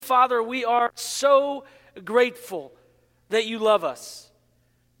Father, we are so grateful that you love us.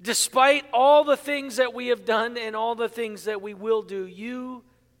 Despite all the things that we have done and all the things that we will do, you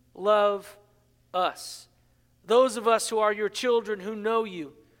love us. Those of us who are your children, who know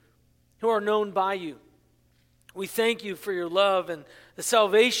you, who are known by you. We thank you for your love and the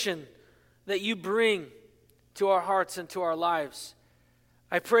salvation that you bring to our hearts and to our lives.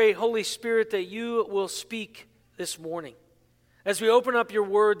 I pray, Holy Spirit, that you will speak this morning. As we open up your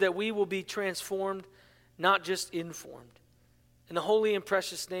word, that we will be transformed, not just informed. In the holy and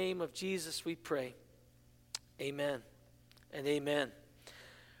precious name of Jesus, we pray. Amen and amen.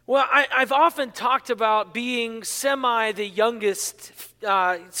 Well, I've often talked about being the youngest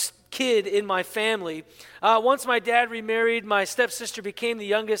kid in my family. Once my dad remarried, my stepsister became the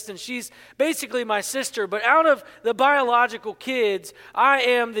youngest, and she's basically my sister. But out of the biological kids, I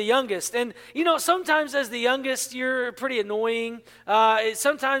am the youngest. And, sometimes as the youngest, you're pretty annoying.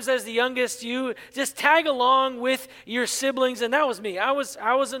 Sometimes as the youngest, you just tag along with your siblings, and that was me. I was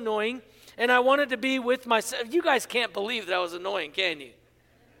annoying, and I wanted to be with myself. You guys can't believe that I was annoying, can you?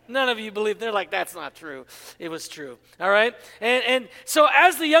 None of you believe. They're like, that's not true. It was true. All right? And so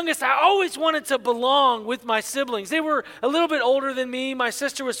as the youngest, I always wanted to belong with my siblings. They were a little bit older than me. My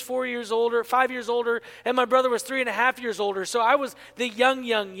sister was 5 years older, and my brother was 3.5 years older. So I was the young,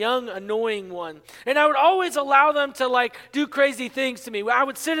 annoying one. And I would always allow them to do crazy things to me. I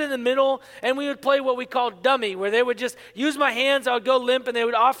would sit in the middle, and we would play what we called dummy, where they would just use my hands. I would go limp, and they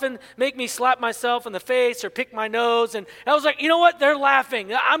would often make me slap myself in the face or pick my nose. And I was like, you know what? They're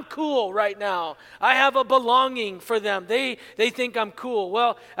laughing. I'm cool right now. I have a belonging for them. They think I'm cool.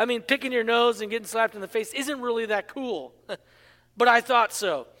 Well, picking your nose and getting slapped in the face isn't really that cool. But I thought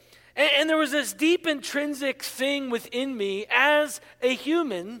so. And there was this deep intrinsic thing within me as a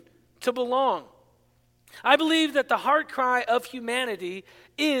human to belong. I believe that the heart cry of humanity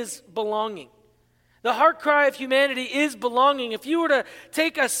is belonging. The heart cry of humanity is belonging. If you were to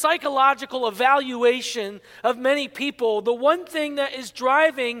take a psychological evaluation of many people, the one thing that is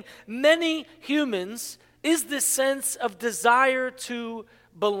driving many humans is this sense of desire to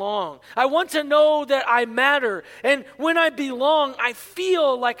belong. I want to know that I matter. And when I belong, I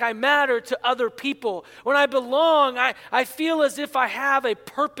feel like I matter to other people. When I belong, I feel as if I have a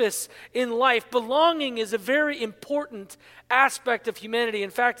purpose in life. Belonging is a very important aspect of humanity. In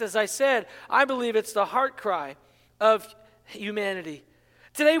fact, as I said, I believe it's the heart cry of humanity.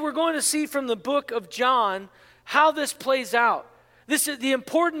 Today we're going to see from the book of John how this plays out. This is the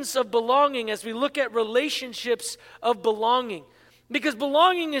importance of belonging as we look at relationships of belonging. Because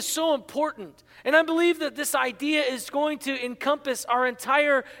belonging is so important. And I believe that this idea is going to encompass our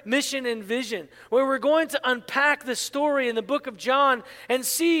entire mission and vision, where we're going to unpack the story in the book of John and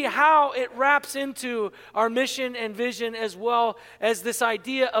see how it wraps into our mission and vision, as well as this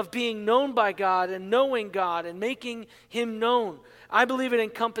idea of being known by God and knowing God and making Him known. I believe it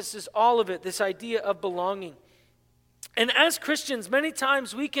encompasses all of it, this idea of belonging. And as Christians, many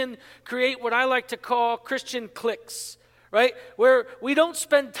times we can create what I like to call Christian cliques. Right? Where we don't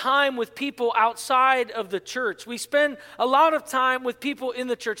spend time with people outside of the church. We spend a lot of time with people in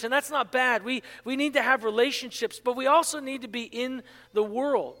the church, and that's not bad. We need to have relationships, but we also need to be in the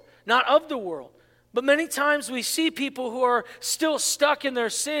world, not of the world. But many times we see people who are still stuck in their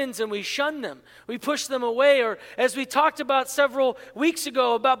sins and we shun them. We push them away. Or as we talked about several weeks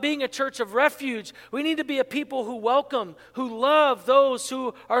ago about being a church of refuge, we need to be a people who welcome, who love those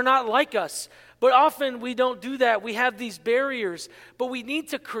who are not like us. But often we don't do that. We have these barriers. But we need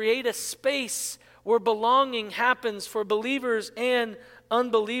to create a space where belonging happens for believers and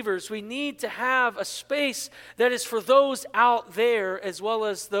unbelievers. We need to have a space that is for those out there as well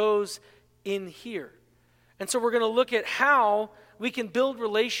as those in here. And so we're going to look at how we can build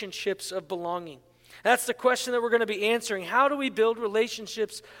relationships of belonging. That's the question that we're going to be answering. How do we build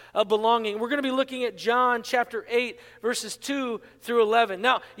relationships of belonging? We're going to be looking at John chapter 8, verses 2 through 11.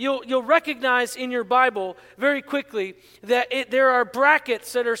 Now, you'll recognize in your Bible very quickly that there are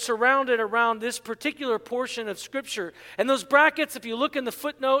brackets that are surrounded around this particular portion of Scripture. And those brackets, if you look in the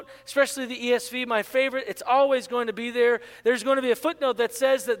footnote, especially the ESV, my favorite, it's always going to be there. There's going to be a footnote that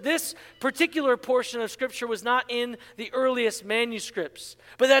says that this particular portion of Scripture was not in the earliest manuscripts.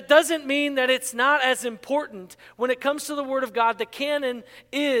 But that doesn't mean that it's not as important. When it comes to the Word of God, the canon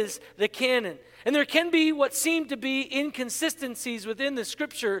is the canon. And there can be what seem to be inconsistencies within the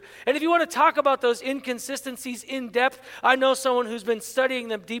Scripture. And if you want to talk about those inconsistencies in depth, I know someone who's been studying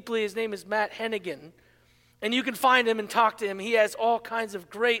them deeply. His name is Matt Hennigan. And you can find him and talk to him. He has all kinds of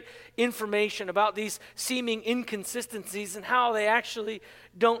great information about these seeming inconsistencies and how they actually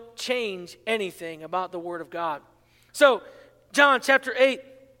don't change anything about the Word of God. So, John chapter 8,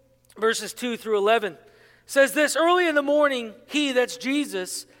 verses 2 through 11, says this: early in the morning, he, that's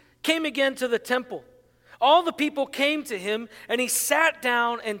Jesus, came again to the temple. All the people came to him, and he sat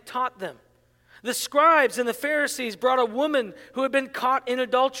down and taught them. The scribes and the Pharisees brought a woman who had been caught in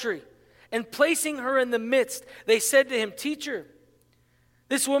adultery, and placing her in the midst, they said to him, "Teacher,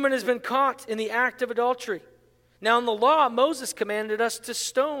 this woman has been caught in the act of adultery. Now in the law, Moses commanded us to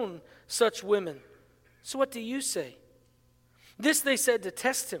stone such women. So what do you say?" This they said to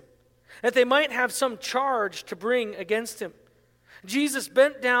test him, that they might have some charge to bring against him. Jesus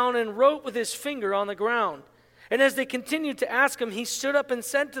bent down and wrote with his finger on the ground. And as they continued to ask him, he stood up and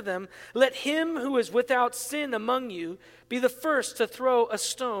said to them, "Let him who is without sin among you be the first to throw a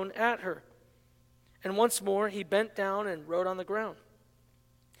stone at her." And once more he bent down and wrote on the ground.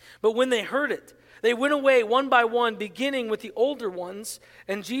 But when they heard it, they went away one by one, beginning with the older ones,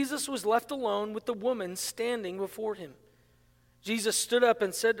 and Jesus was left alone with the woman standing before him. Jesus stood up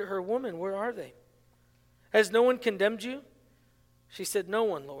and said to her, "Woman, where are they? Has no one condemned you?" She said, "No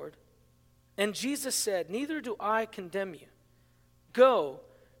one, Lord." And Jesus said, "Neither do I condemn you. Go,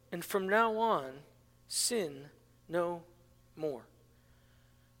 and from now on, sin no more."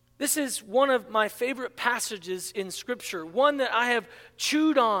 This is one of my favorite passages in Scripture, one that I have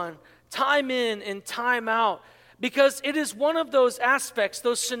chewed on time in and time out, because it is one of those aspects,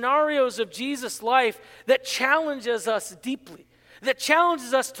 those scenarios of Jesus' life that challenges us deeply, that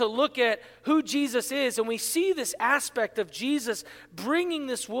challenges us to look at who Jesus is. And we see this aspect of Jesus bringing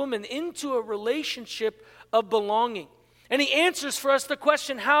this woman into a relationship of belonging. And he answers for us the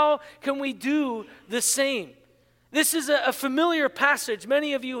question, how can we do the same? This is a familiar passage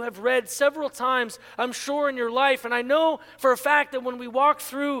many of you have read several times, I'm sure, in your life. And I know for a fact that when we walked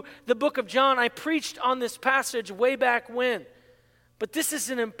through the book of John, I preached on this passage way back when. But this is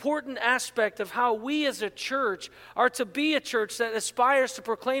an important aspect of how we as a church are to be a church that aspires to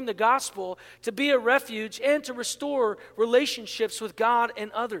proclaim the gospel, to be a refuge, and to restore relationships with God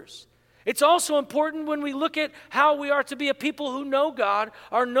and others. It's also important when we look at how we are to be a people who know God,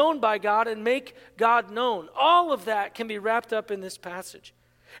 are known by God, and make God known. All of that can be wrapped up in this passage.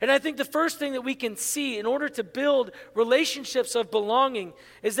 And I think the first thing that we can see in order to build relationships of belonging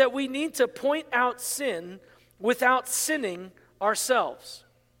is that we need to point out sin without sinning ourselves.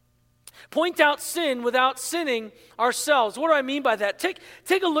 Point out sin without sinning ourselves. What do I mean by that?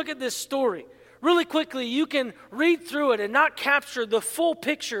 Take a look at this story. Really quickly, you can read through it and not capture the full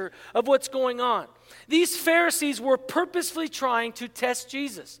picture of what's going on. These Pharisees were purposefully trying to test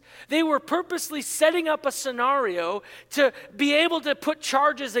Jesus. They were purposely setting up a scenario to be able to put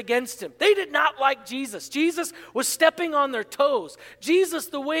charges against him. They did not like Jesus. Jesus was stepping on their toes. Jesus,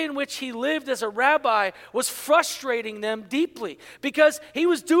 the way in which he lived as a rabbi, was frustrating them deeply because he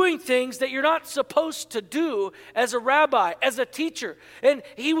was doing things that you're not supposed to do as a rabbi, as a teacher. And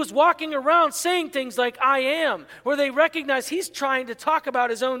he was walking around saying things like, "I am," where they recognize he's trying to talk about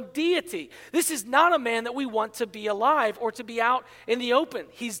his own deity. This is not a man that we want to be alive or to be out in the open.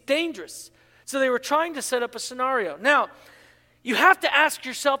 He's dangerous. So they were trying to set up a scenario. Now, you have to ask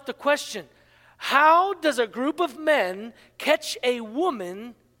yourself the question, how does a group of men catch a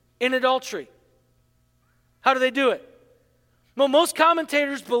woman in adultery? How do they do it? Well, most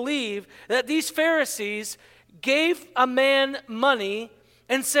commentators believe that these Pharisees gave a man money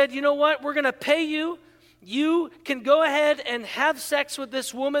and said, "You know what, we're going to pay you. You can go ahead and have sex with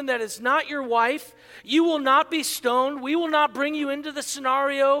this woman that is not your wife. You will not be stoned. We will not bring you into the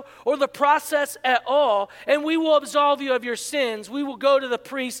scenario or the process at all, and we will absolve you of your sins. We will go to the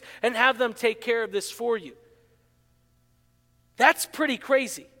priest and have them take care of this for you." That's pretty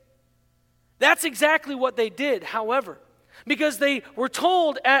crazy. That's exactly what they did, however. Because they were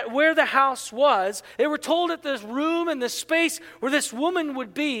told at where the house was, they were told at this room and the space where this woman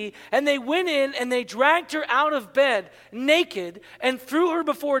would be, and they went in and they dragged her out of bed naked and threw her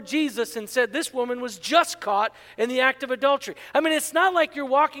before Jesus and said this woman was just caught in the act of adultery. I mean, it's not like you're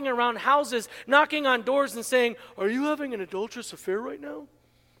walking around houses, knocking on doors and saying, "Are you having an adulterous affair right now?"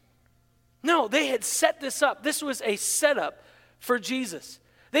 No, they had set this up. This was a setup for Jesus.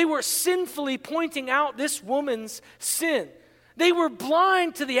 They were sinfully pointing out this woman's sin. They were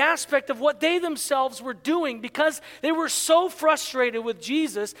blind to the aspect of what they themselves were doing because they were so frustrated with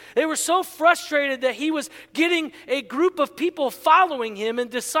Jesus. They were so frustrated that he was getting a group of people following him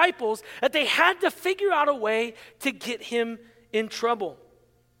and disciples that they had to figure out a way to get him in trouble.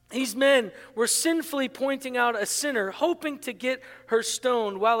 These men were sinfully pointing out a sinner, hoping to get her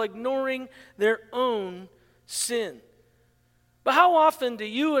stoned while ignoring their own sin. But how often do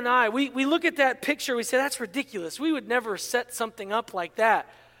you and I, we look at that picture, we say, "That's ridiculous. We would never set something up like that."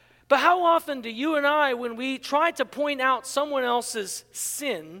 But how often do you and I, when we try to point out someone else's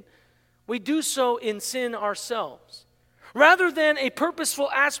sin, we do so in sin ourselves. Rather than a purposeful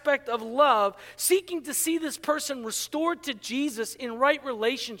aspect of love, seeking to see this person restored to Jesus in right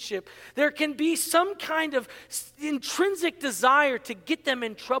relationship, there can be some kind of intrinsic desire to get them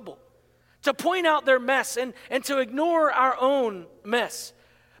in trouble, to point out their mess and to ignore our own mess.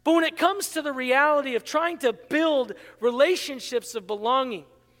 But when it comes to the reality of trying to build relationships of belonging,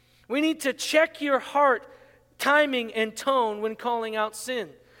 we need to check your heart, timing, and tone when calling out sin.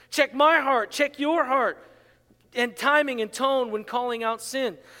 Check my heart, check your heart, and timing and tone when calling out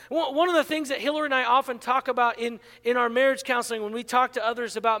sin. One of the things that Hillary and I often talk about in our marriage counseling, when we talk to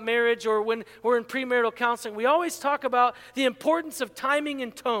others about marriage or when we're in premarital counseling, we always talk about the importance of timing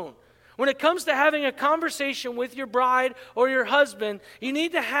and tone. When it comes to having a conversation with your bride or your husband, you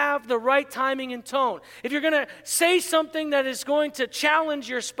need to have the right timing and tone. If you're going to say something that is going to challenge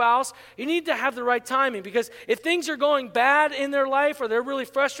your spouse, you need to have the right timing. Because if things are going bad in their life, or they're really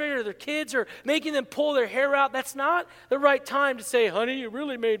frustrated, or their kids are making them pull their hair out, that's not the right time to say, honey, you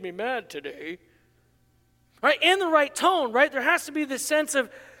really made me mad today. Right? And the right tone, right? There has to be this sense of,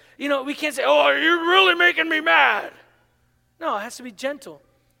 we can't say, oh, you're really making me mad. No, it has to be gentle.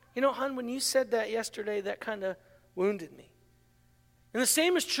 Hon, when you said that yesterday, that kind of wounded me. And the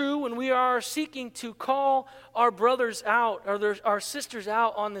same is true when we are seeking to call our brothers out or our sisters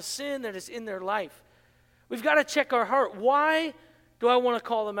out on the sin that is in their life. We've got to check our heart. Why do I want to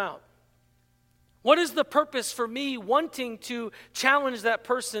call them out? What is the purpose for me wanting to challenge that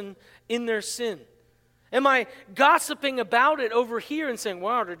person in their sin? Am I gossiping about it over here and saying,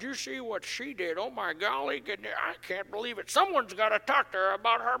 wow, did you see what she did? Oh, my golly, I can't believe it. Someone's got to talk to her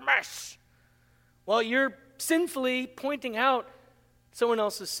about her mess. Well, you're sinfully pointing out someone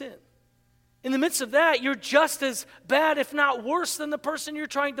else's sin. In the midst of that, you're just as bad, if not worse, than the person you're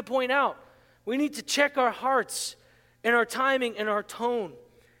trying to point out. We need to check our hearts and our timing and our tone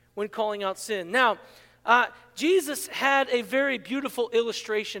when calling out sin. Now, Jesus had a very beautiful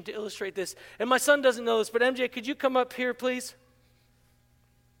illustration to illustrate this. And my son doesn't know this, but MJ, could you come up here, please?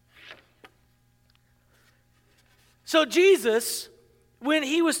 So Jesus, when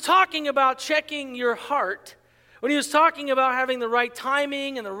he was talking about checking your heart, when he was talking about having the right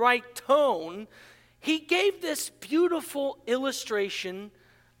timing and the right tone, he gave this beautiful illustration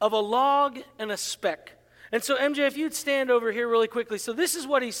of a log and a speck. And so, MJ, if you'd stand over here really quickly. So this is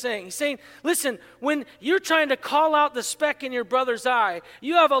what he's saying. He's saying, listen, when you're trying to call out the speck in your brother's eye,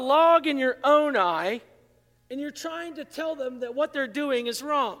 you have a log in your own eye, and you're trying to tell them that what they're doing is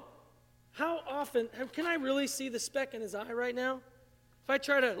wrong. How often, can I really see the speck in his eye right now? If I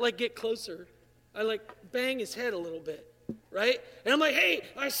try to, get closer, I, bang his head a little bit, right? And I'm like, hey,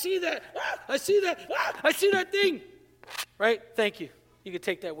 I see that. I see that. I see that thing. Right? Thank you. You can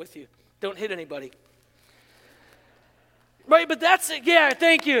take that with you. Don't hit anybody. Right, but that's it. Yeah,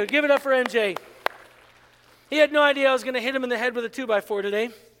 thank you. Give it up for MJ. He had no idea I was going to hit him in the head with a 2x4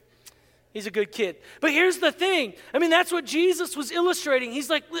 today. He's a good kid. But here's the thing. That's what Jesus was illustrating. He's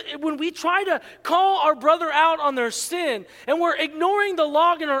like, when we try to call our brother out on their sin, and we're ignoring the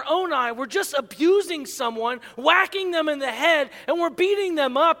log in our own eye, we're just abusing someone, whacking them in the head, and we're beating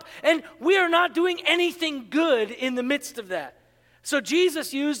them up, and we are not doing anything good in the midst of that. So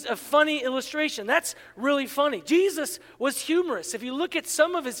Jesus used a funny illustration. That's really funny. Jesus was humorous. If you look at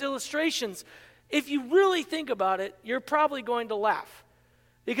some of his illustrations, if you really think about it, you're probably going to laugh.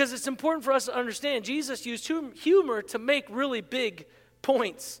 Because it's important for us to understand Jesus used humor to make really big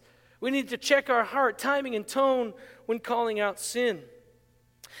points. We need to check our heart, timing, and tone when calling out sin.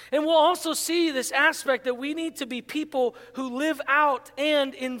 And we'll also see this aspect that we need to be people who live out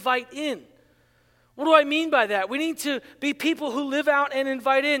and invite in. What do I mean by that? We need to be people who live out and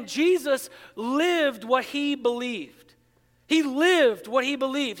invite in. Jesus lived what he believed. He lived what he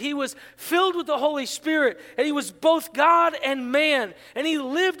believed. He was filled with the Holy Spirit, and he was both God and man, and he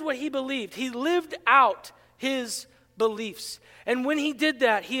lived what he believed. He lived out his beliefs. And when he did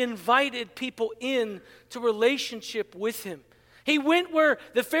that, he invited people in to relationship with him. He went where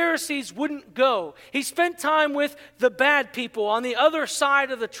the Pharisees wouldn't go. He spent time with the bad people on the other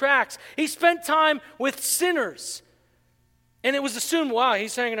side of the tracks. He spent time with sinners. And it was assumed, wow,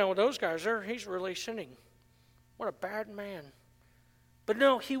 he's hanging out with those guys. He's really sinning. What a bad man. But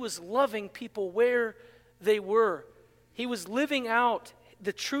no, he was loving people where they were. He was living out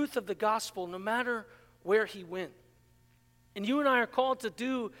the truth of the gospel no matter where he went. And you and I are called to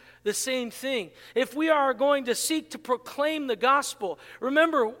do the same thing. If we are going to seek to proclaim the gospel,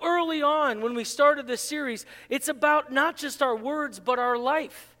 remember early on when we started this series, it's about not just our words, but our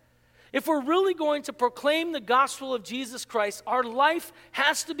life. If we're really going to proclaim the gospel of Jesus Christ, our life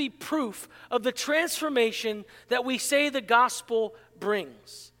has to be proof of the transformation that we say the gospel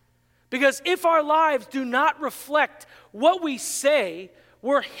brings. Because if our lives do not reflect what we say,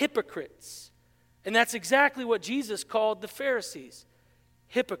 we're hypocrites. And that's exactly what Jesus called the Pharisees,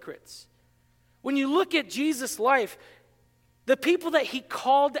 hypocrites. When you look at Jesus' life, the people that he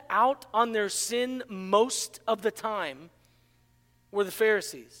called out on their sin most of the time were the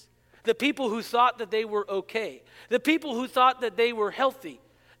Pharisees. The people who thought that they were okay. The people who thought that they were healthy.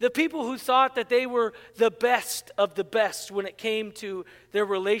 The people who thought that they were the best of the best when it came to their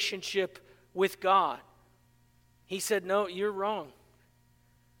relationship with God. He said, no, you're wrong.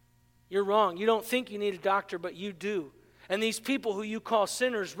 You're wrong. You don't think you need a doctor, but you do. And these people who you call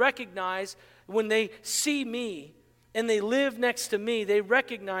sinners recognize when they see me and they live next to me, they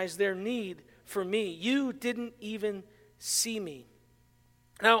recognize their need for me. You didn't even see me.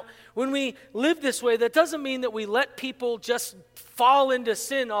 Now, when we live this way, that doesn't mean that we let people just fall into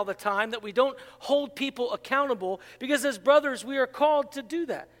sin all the time, that we don't hold people accountable, because as brothers, we are called to do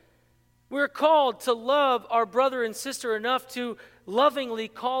that. We're called to love our brother and sister enough to lovingly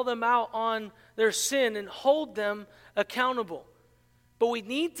call them out on their sin and hold them accountable. But we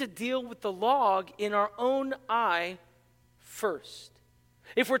need to deal with the log in our own eye first.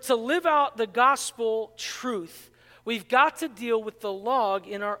 If we're to live out the gospel truth, we've got to deal with the log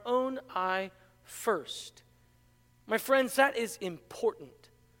in our own eye first. My friends, that is important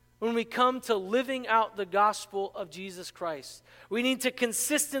when we come to living out the gospel of Jesus Christ. We need to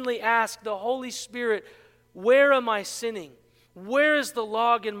consistently ask the Holy Spirit, where am I sinning? Where is the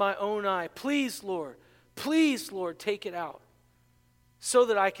log in my own eye? Please, Lord, take it out so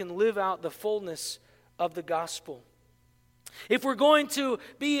that I can live out the fullness of the gospel. If we're going to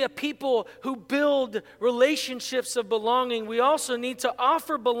be a people who build relationships of belonging, we also need to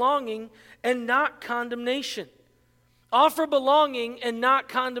offer belonging and not condemnation. Offer belonging and not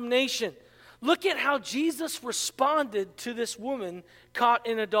condemnation. Look at how Jesus responded to this woman caught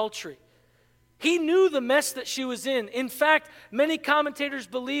in adultery. He knew the mess that she was in. In fact, many commentators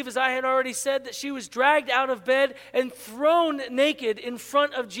believe, as I had already said, that she was dragged out of bed and thrown naked in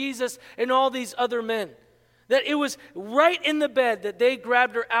front of Jesus and all these other men. That it was right in the bed that they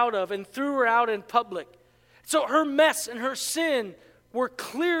grabbed her out of and threw her out in public. So her mess and her sin were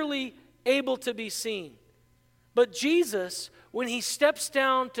clearly able to be seen. But Jesus, when he steps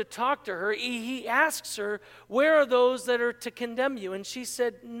down to talk to her, he asks her, where are those that are to condemn you? And she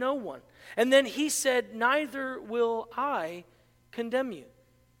said, no one. And then he said, neither will I condemn you.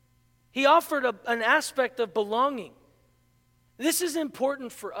 He offered an aspect of belonging. This is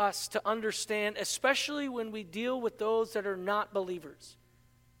important for us to understand, especially when we deal with those that are not believers.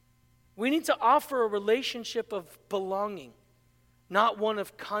 We need to offer a relationship of belonging, not one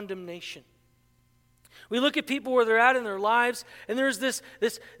of condemnation. We look at people where they're at in their lives, and there's this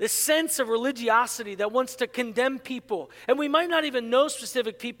sense of religiosity that wants to condemn people. And we might not even know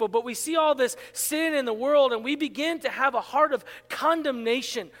specific people, but we see all this sin in the world, and we begin to have a heart of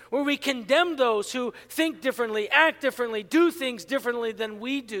condemnation, where we condemn those who think differently, act differently, do things differently than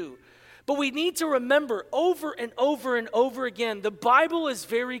we do. But we need to remember over and over and over again, the Bible is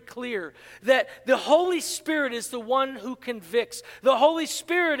very clear that the Holy Spirit is the one who convicts. The Holy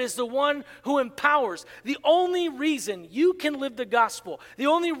Spirit is the one who empowers. The only reason you can live the gospel, the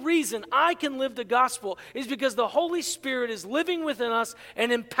only reason I can live the gospel is because the Holy Spirit is living within us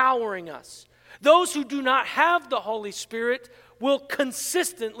and empowering us. Those who do not have the Holy Spirit will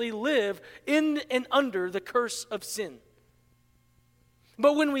consistently live in and under the curse of sin.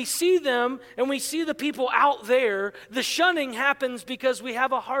 But when we see them and we see the people out there, the shunning happens because we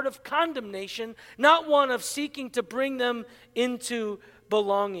have a heart of condemnation, not one of seeking to bring them into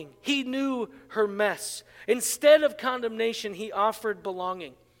belonging. He knew her mess. Instead of condemnation, he offered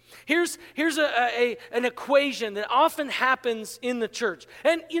belonging. Here's an equation that often happens in the church.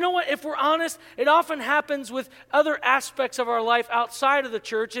 And you know what? If we're honest, it often happens with other aspects of our life outside of the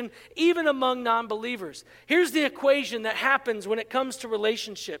church and even among non-believers. Here's the equation that happens when it comes to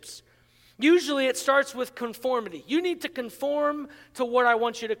relationships. Usually it starts with conformity. You need to conform to what I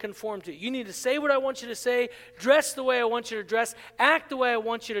want you to conform to. You need to say what I want you to say, dress the way I want you to dress, act the way I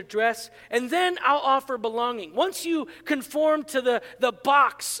want you to dress, and then I'll offer belonging. Once you conform to the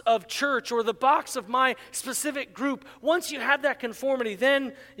box of church or the box of my specific group, once you have that conformity,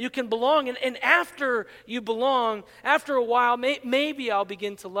 then you can belong. And after you belong, after a while, maybe I'll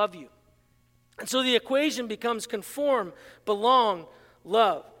begin to love you. And so the equation becomes conform, belong,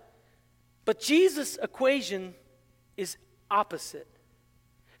 love. But Jesus' equation is opposite.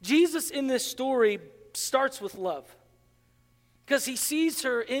 Jesus in this story starts with love because he sees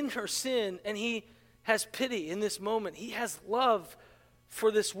her in her sin and he has pity in this moment. He has love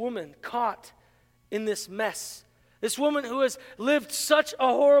for this woman caught in this mess This woman who has lived such a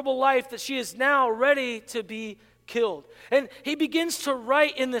horrible life that she is now ready to be killed. And he begins to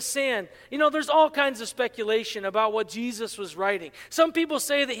write in the sand. You know, there's all kinds of speculation about what Jesus was writing. Some people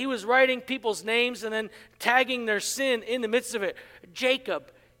say that he was writing people's names and then tagging their sin in the midst of it.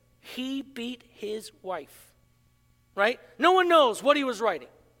 Jacob, he beat his wife, right? No one knows what he was writing.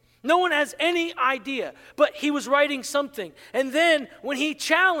 No one has any idea, but he was writing something. And then when he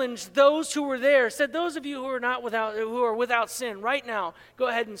challenged those who were there, said, those of you who are without sin right now, go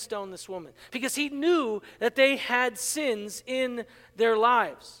ahead and stone this woman. Because he knew that they had sins in their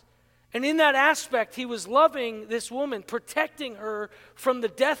lives. And in that aspect, he was loving this woman, protecting her from the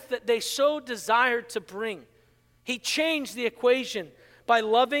death that they so desired to bring. He changed the equation by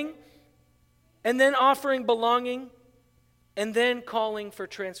loving and then offering belonging and then calling for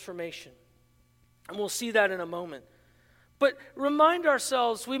transformation. And we'll see that in a moment. But we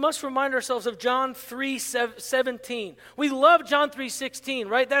must remind ourselves of John 3:17. We love John 3:16,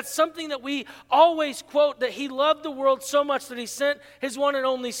 right? That's something that we always quote, that he loved the world so much that he sent his one and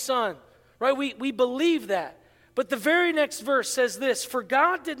only Son, right? We believe that. But the very next verse says this, "For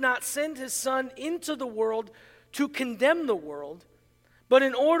God did not send his Son into the world to condemn the world, but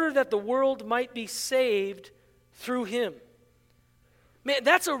in order that the world might be saved through him." Man,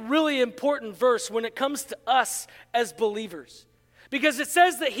 that's a really important verse when it comes to us as believers. Because it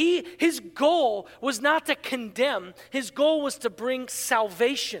says that his goal was not to condemn. His goal was to bring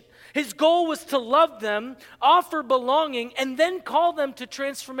salvation. His goal was to love them, offer belonging, and then call them to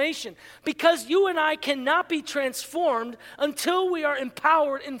transformation. Because you and I cannot be transformed until we are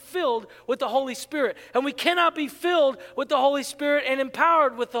empowered and filled with the Holy Spirit. And we cannot be filled with the Holy Spirit and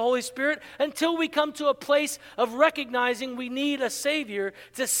empowered with the Holy Spirit until we come to a place of recognizing we need a Savior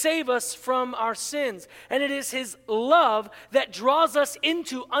to save us from our sins. And it is his love that draws us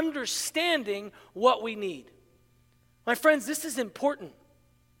into understanding what we need. My friends, this is important.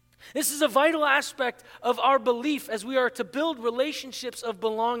 This is a vital aspect of our belief as we are to build relationships of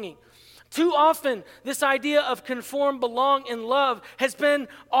belonging. Too often, this idea of conform, belong, and love has been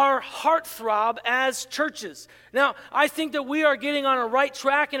our heartthrob as churches. Now, I think that we are getting on a right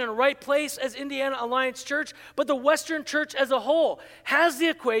track and in a right place as Indiana Alliance Church, but the Western Church as a whole has the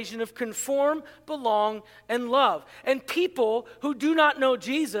equation of conform, belong, and love. And people who do not know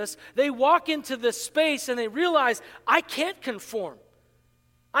Jesus, they walk into this space and they realize, I can't conform.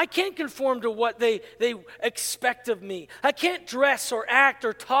 I can't conform to what they expect of me. I can't dress or act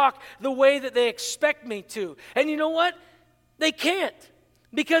or talk the way that they expect me to. And you know what? They can't.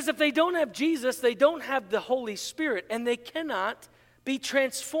 Because if they don't have Jesus, they don't have the Holy Spirit, and they cannot be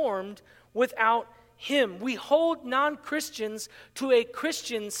transformed without him. We hold non-Christians to a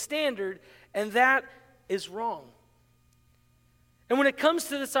Christian standard, and that is wrong. And when it comes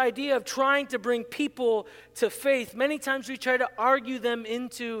to this idea of trying to bring people to faith, many times we try to argue them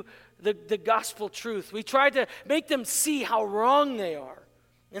into the gospel truth. We try to make them see how wrong they are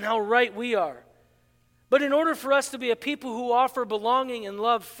and how right we are. But in order for us to be a people who offer belonging and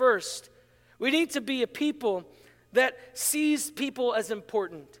love first, we need to be a people that sees people as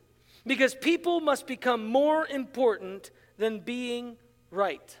important. Because people must become more important than being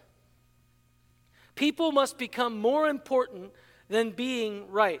right. People must become more important than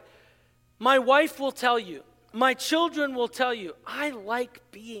being right. My wife will tell you, my children will tell you, I like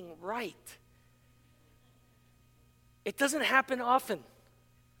being right. It doesn't happen often.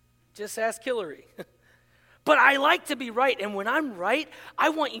 Just ask Hillary. But I like to be right, and when I'm right, I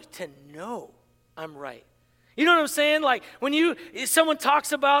want you to know I'm right. You know what I'm saying? Like when someone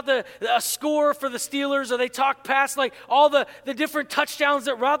talks about a score for the Steelers, or they talk past like all the different touchdowns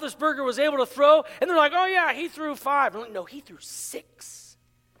that Roethlisberger was able to throw, and they're like, oh yeah, he threw 5. I'm like, no, he threw 6.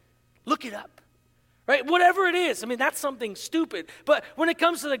 Look it up. Right? Whatever it is. I mean, that's something stupid. But when it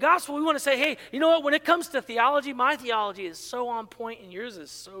comes to the gospel, we want to say, hey, you know what? When it comes to theology, my theology is so on point and yours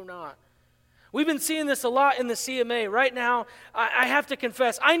is so not. We've been seeing this a lot in the CMA. Right now, I have to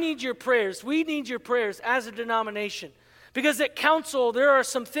confess, I need your prayers. We need your prayers as a denomination. Because at council, there are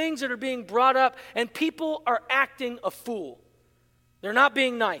some things that are being brought up, and people are acting a fool. They're not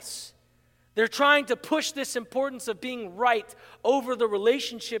being nice. They're trying to push this importance of being right over the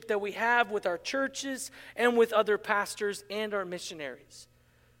relationship that we have with our churches and with other pastors and our missionaries.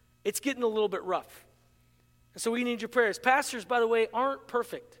 It's getting a little bit rough. And so we need your prayers. Pastors, by the way, aren't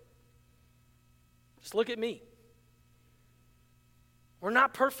perfect. Just look at me. We're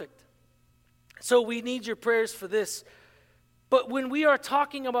not perfect. So we need your prayers for this. But when we are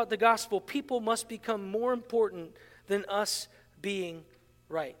talking about the gospel, people must become more important than us being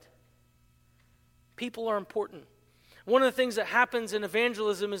right. People are important. one of the things that happens in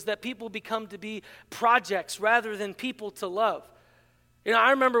evangelism is that people become to be projects rather than people to love.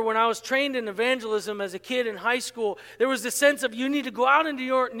 I remember when I was trained in evangelism as a kid in high school, there was this sense of you need to go out into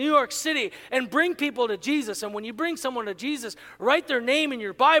New York City and bring people to Jesus. And when you bring someone to Jesus, write their name in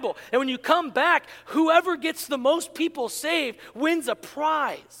your Bible. And when you come back, whoever gets the most people saved wins a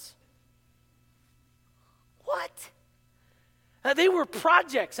prize. What? They were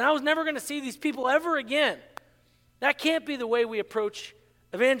projects, and I was never going to see these people ever again. That can't be the way we approach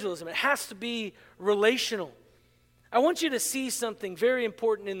evangelism. It has to be relational. I want you to see something very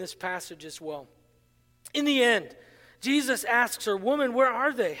important in this passage as well. In the end, Jesus asks her, "Woman, where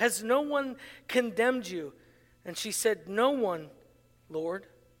are they? Has no one condemned you?" And she said, "No one, Lord."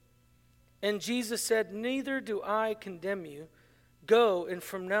 And Jesus said, "Neither do I condemn you. Go, and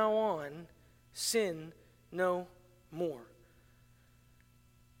from now on, sin no more."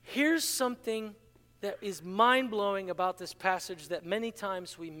 Here's something that is mind-blowing about this passage that many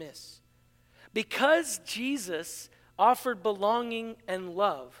times we miss. Because Jesus offered belonging and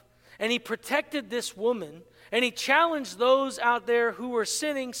love, and he protected this woman, and he challenged those out there who were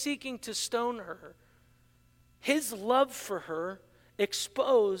sinning, seeking to stone her, his love for her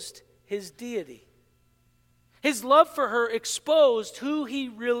exposed his deity. His love for her exposed who he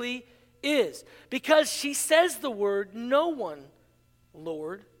really is. Because she says the word, "No one,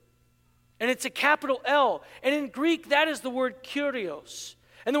 Lord." And it's a capital L. And in Greek, that is the word kurios.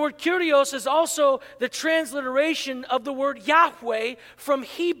 And the word kurios is also the transliteration of the word Yahweh from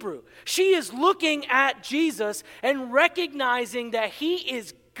Hebrew. She is looking at Jesus and recognizing that he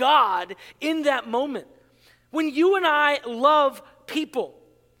is God in that moment. When you and I love people,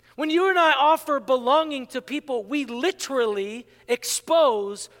 when you and I offer belonging to people, we literally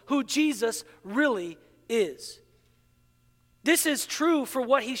expose who Jesus really is. This is true for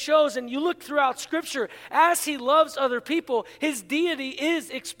what he shows, and you look throughout Scripture, as he loves other people, his deity is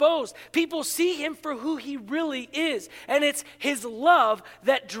exposed. People see him for who he really is, and it's his love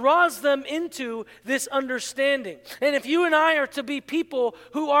that draws them into this understanding. And if you and I are to be people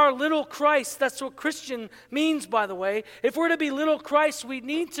who are little Christ, that's what Christian means, by the way. If we're to be little Christ, we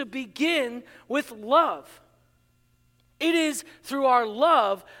need to begin with love. It is through our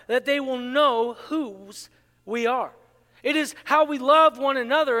love that they will know whose we are. It is how we love one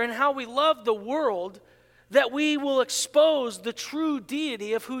another and how we love the world that we will expose the true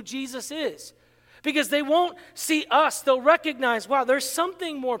deity of who Jesus is. Because they won't see us, they'll recognize, wow, there's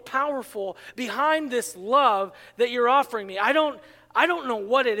something more powerful behind this love that you're offering me. I don't know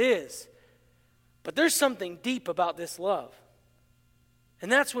what it is, but there's something deep about this love.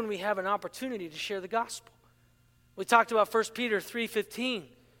 And that's when we have an opportunity to share the gospel. We talked about 1 Peter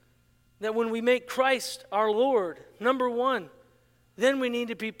 3:15. That when we make Christ our Lord, number one, then we need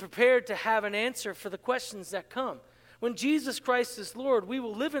to be prepared to have an answer for the questions that come. When Jesus Christ is Lord, we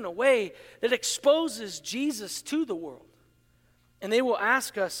will live in a way that exposes Jesus to the world. And they will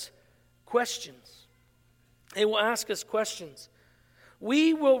ask us questions. They will ask us questions.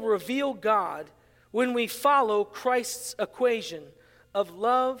 We will reveal God when we follow Christ's equation of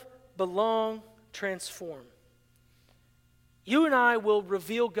love, belong, transform. You and I will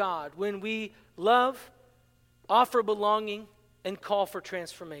reveal God when we love, offer belonging, and call for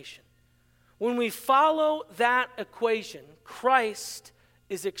transformation. When we follow that equation, Christ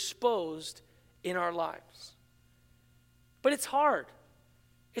is exposed in our lives. But it's hard.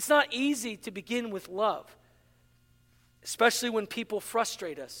 It's not easy to begin with love, especially when people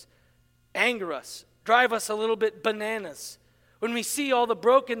frustrate us, anger us, drive us a little bit bananas. When we see all the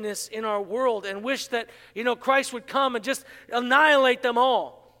brokenness in our world and wish that, Christ would come and just annihilate them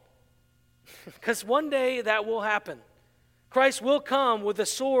all. Because one day that will happen. Christ will come with a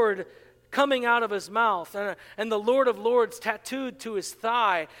sword coming out of his mouth and the Lord of Lords tattooed to his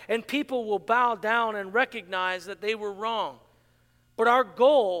thigh, and people will bow down and recognize that they were wrong. But our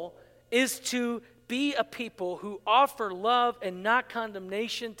goal is to be a people who offer love and not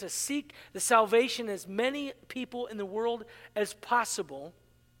condemnation, to seek the salvation as many people in the world as possible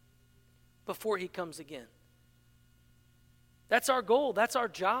before he comes again. That's our goal. That's our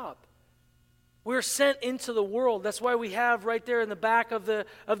job. We're sent into the world. That's why we have right there in the back of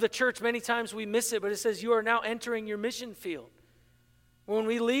the church, many times we miss it, but it says you are now entering your mission field. When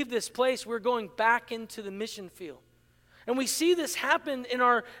we leave this place, we're going back into the mission field. And we see this happen in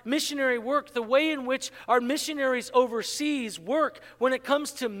our missionary work. The way in which our missionaries overseas work when it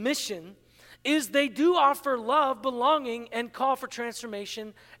comes to mission is they do offer love, belonging, and call for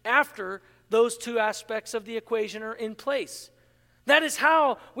transformation after those two aspects of the equation are in place. That is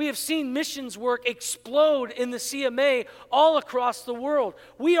how we have seen missions work explode in the CMA all across the world.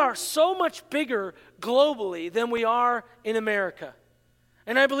 We are so much bigger globally than we are in America.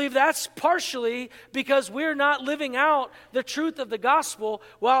 And I believe that's partially because we're not living out the truth of the gospel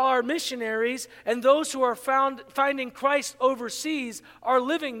while our missionaries and those who are finding Christ overseas are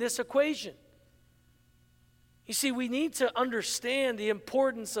living this equation. You see, we need to understand the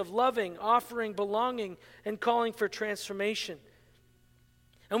importance of loving, offering, belonging, and calling for transformation.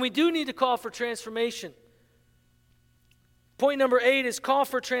 And we do need to call for transformation. Point number 8 is call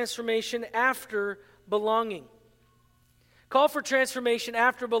for transformation after belonging. Call for transformation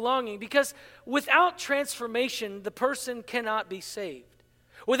after belonging, because without transformation, the person cannot be saved.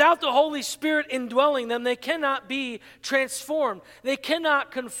 Without the Holy Spirit indwelling them, they cannot be transformed. They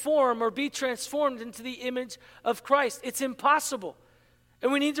cannot conform or be transformed into the image of Christ. It's impossible.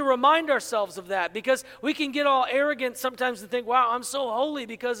 And we need to remind ourselves of that, because we can get all arrogant sometimes and think, wow, I'm so holy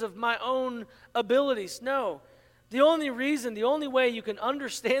because of my own abilities. No. The only way you can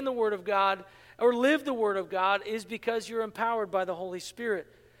understand the Word of God or live the Word of God is because you're empowered by the Holy Spirit.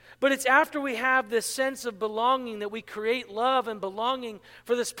 But it's after we have this sense of belonging that we create love and belonging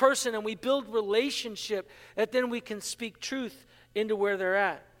for this person, and we build relationship, that then we can speak truth into where they're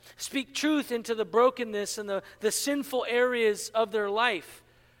at. Speak truth into the brokenness and the sinful areas of their life.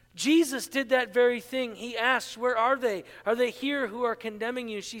 Jesus did that very thing. He asked, where are they? Are they here who are condemning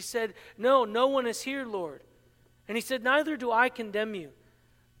you? She said, no one is here, Lord. And he said, neither do I condemn you.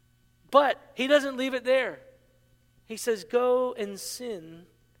 But he doesn't leave it there. He says, go and sin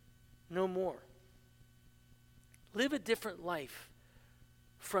no more. Live a different life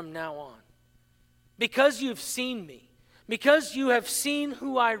from now on. Because you've seen me, because you have seen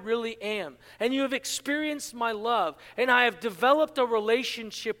who I really am, and you have experienced my love, and I have developed a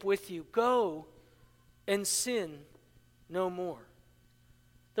relationship with you, go and sin no more.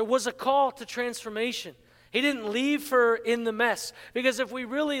 There was a call to transformation. He didn't leave her in the mess, because if we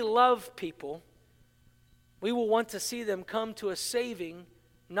really love people, we will want to see them come to a saving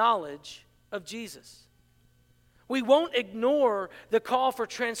knowledge of Jesus. We won't ignore the call for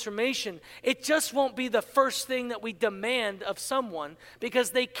transformation. It just won't be the first thing that we demand of someone,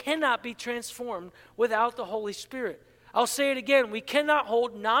 because they cannot be transformed without the Holy Spirit. I'll say it again. We cannot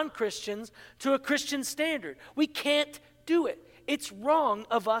hold non-Christians to a Christian standard. We can't do it. It's wrong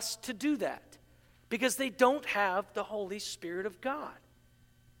of us to do that, because they don't have the Holy Spirit of God.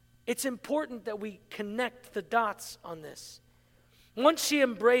 It's important that we connect the dots on this. Once she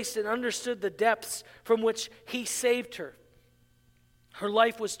embraced and understood the depths from which he saved her, her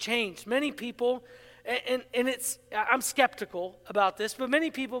life was changed. Many people, I'm skeptical about this, but many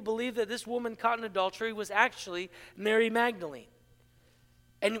people believe that this woman caught in adultery was actually Mary Magdalene.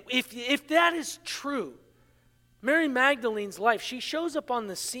 And if that is true, Mary Magdalene's life, she shows up on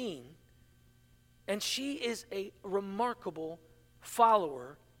the scene, and she is a remarkable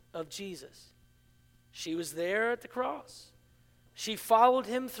follower of Jesus. She was there at the cross. She followed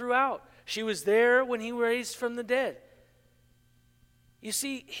him throughout. She was there when he raised from the dead. You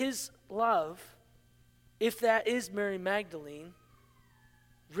see, his love, if that is Mary Magdalene,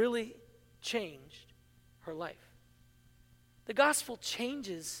 really changed her life. The gospel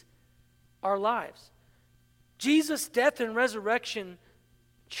changes our lives. Jesus' death and resurrection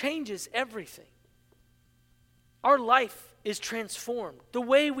changes everything. Our life is transformed. The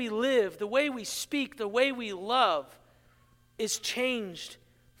way we live, the way we speak, the way we love is changed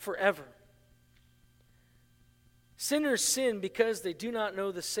forever. Sinners sin because they do not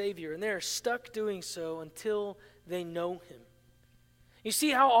know the Savior, and they are stuck doing so until they know him. You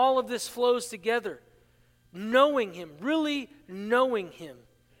see how all of this flows together. Knowing him, really knowing him,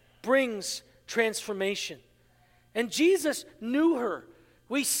 brings transformation. And Jesus knew her.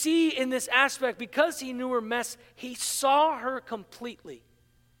 We see in this aspect, because he knew her mess, he saw her completely.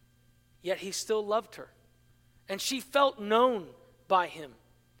 Yet he still loved her. And she felt known by him.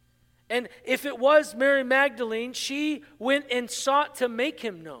 And if it was Mary Magdalene, she went and sought to make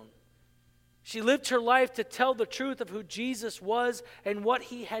him known. She lived her life to tell the truth of who Jesus was and what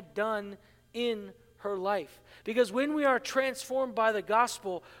he had done in her life. Because when we are transformed by the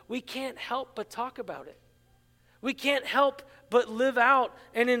gospel, we can't help but talk about it. We can't help but live out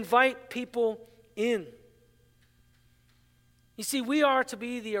and invite people in. You see, we are to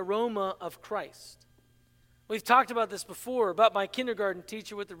be the aroma of Christ. We've talked about this before, about my kindergarten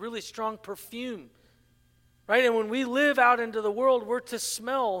teacher with a really strong perfume, right? And when we live out into the world, we're to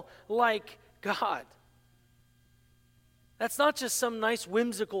smell like God. That's not just some nice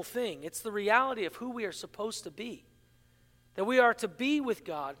whimsical thing. It's the reality of who we are supposed to be. That we are to be with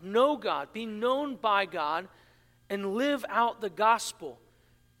God, know God, be known by God, and live out the gospel.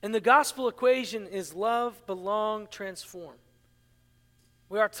 And the gospel equation is love, belong, transform.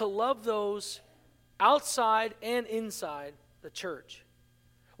 We are to love those outside and inside the church.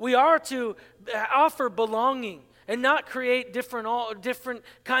 We are to offer belonging and not create different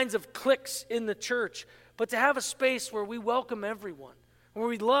kinds of cliques in the church, but to have a space where we welcome everyone, where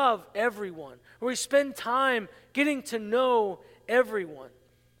we love everyone, where we spend time getting to know everyone.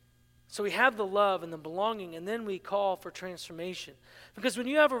 So we have the love and the belonging, and then we call for transformation. Because when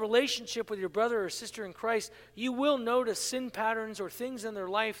you have a relationship with your brother or sister in Christ, you will notice sin patterns or things in their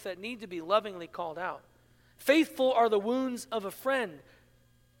life that need to be lovingly called out. Faithful are the wounds of a friend,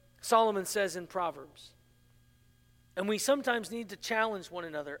 Solomon says in Proverbs. And we sometimes need to challenge one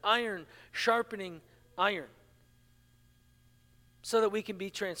another, iron sharpening iron, so that we can be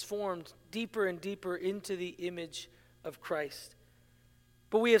transformed deeper and deeper into the image of Christ.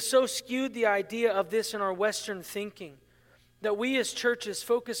 But we have so skewed the idea of this in our Western thinking that we as churches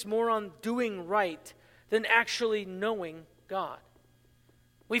focus more on doing right than actually knowing God.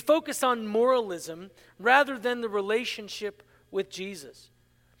 We focus on moralism rather than the relationship with Jesus.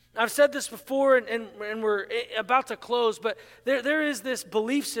 I've said this before, and we're about to close, but there is this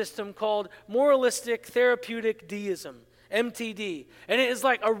belief system called moralistic therapeutic deism, MTD. And it is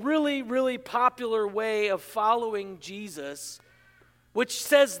like a really, really popular way of following Jesus, which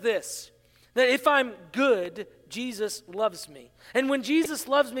says this, that if I'm good, Jesus loves me. And when Jesus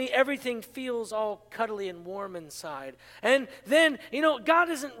loves me, everything feels all cuddly and warm inside. And then, God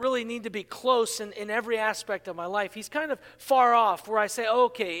doesn't really need to be close in every aspect of my life. He's kind of far off where I say,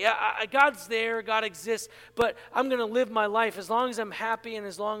 okay, God's there, God exists, but I'm going to live my life. As long as I'm happy and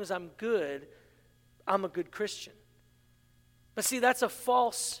as long as I'm good, I'm a good Christian. But see, that's a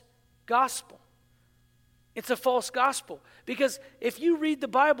false gospel. It's a false gospel, because if you read the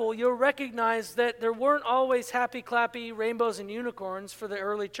Bible, you'll recognize that there weren't always happy, clappy rainbows and unicorns for the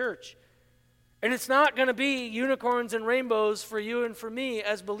early church. And it's not going to be unicorns and rainbows for you and for me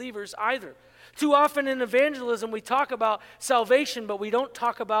as believers either. Too often in evangelism, we talk about salvation, but we don't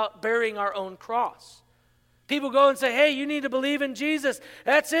talk about bearing our own cross. People go and say, hey, you need to believe in Jesus.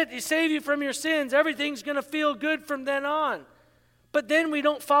 That's it. He saved you from your sins. Everything's going to feel good from then on. But then we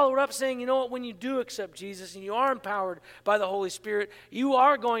don't follow it up saying, you know what, when you do accept Jesus and you are empowered by the Holy Spirit, you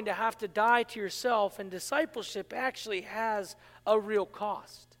are going to have to die to yourself, and discipleship actually has a real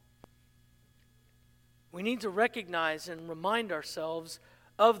cost. We need to recognize and remind ourselves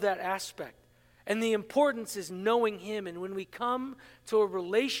of that aspect. And the importance is knowing Him. And when we come to a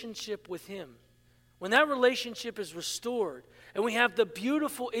relationship with Him, when that relationship is restored and we have the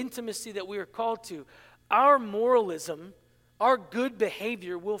beautiful intimacy that we are called to, our moralism, our good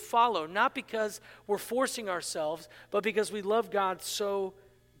behavior will follow, not because we're forcing ourselves, but because we love God so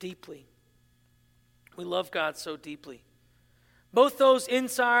deeply. We love God so deeply. Both those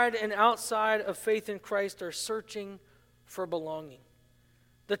inside and outside of faith in Christ are searching for belonging.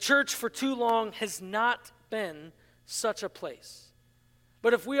 The church for too long has not been such a place.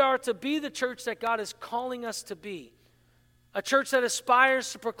 But if we are to be the church that God is calling us to be, a church that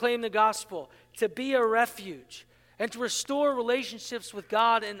aspires to proclaim the gospel, to be a refuge, and to restore relationships with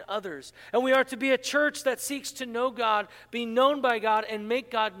God and others. And we are to be a church that seeks to know God, be known by God, and make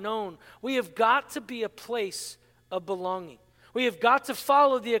God known. We have got to be a place of belonging. We have got to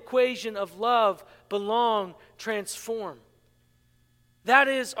follow the equation of love, belong, transform. That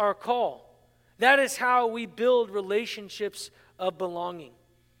is our call. That is how we build relationships of belonging.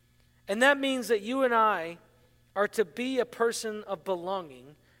 And that means that you and I are to be a person of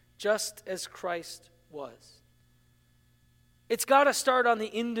belonging, just as Christ was. It's got to start on the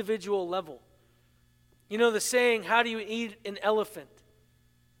individual level. You know the saying, how do you eat an elephant?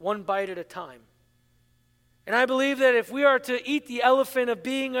 One bite at a time. And I believe that if we are to eat the elephant of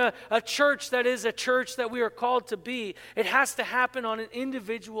being a church that is a church that we are called to be, it has to happen on an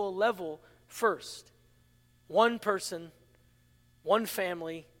individual level first. One person, one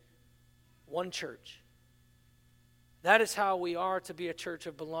family, one church. That is how we are to be a church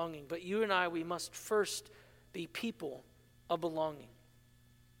of belonging. But you and I, we must first be people of belonging.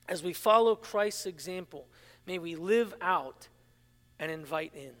 As we follow Christ's example, may we live out and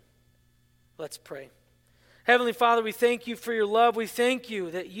invite in. Let's pray. Heavenly Father, we thank you for your love. We thank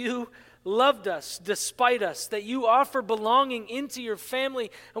you that you loved us despite us, that you offer belonging into your family,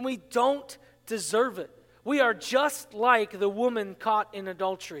 and we don't deserve it. We are just like the woman caught in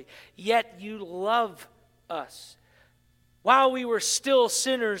adultery, yet you love us. While we were still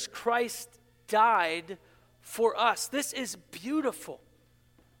sinners, Christ died for us. This is beautiful.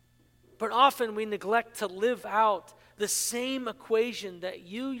 But often we neglect to live out the same equation that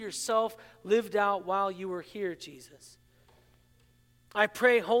you yourself lived out while you were here, Jesus. I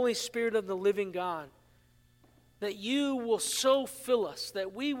pray, Holy Spirit of the living God, that you will so fill us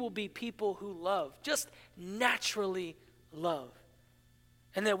that we will be people who love, just naturally love.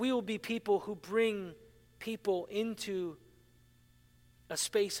 And that we will be people who bring people into a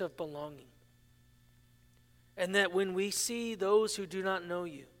space of belonging. And that when we see those who do not know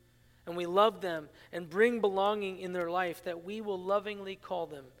you, and we love them and bring belonging in their life, that we will lovingly call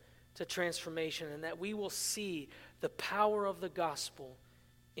them to transformation, and that we will see the power of the gospel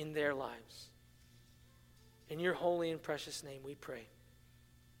in their lives. In your holy and precious name we pray.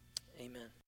 Amen.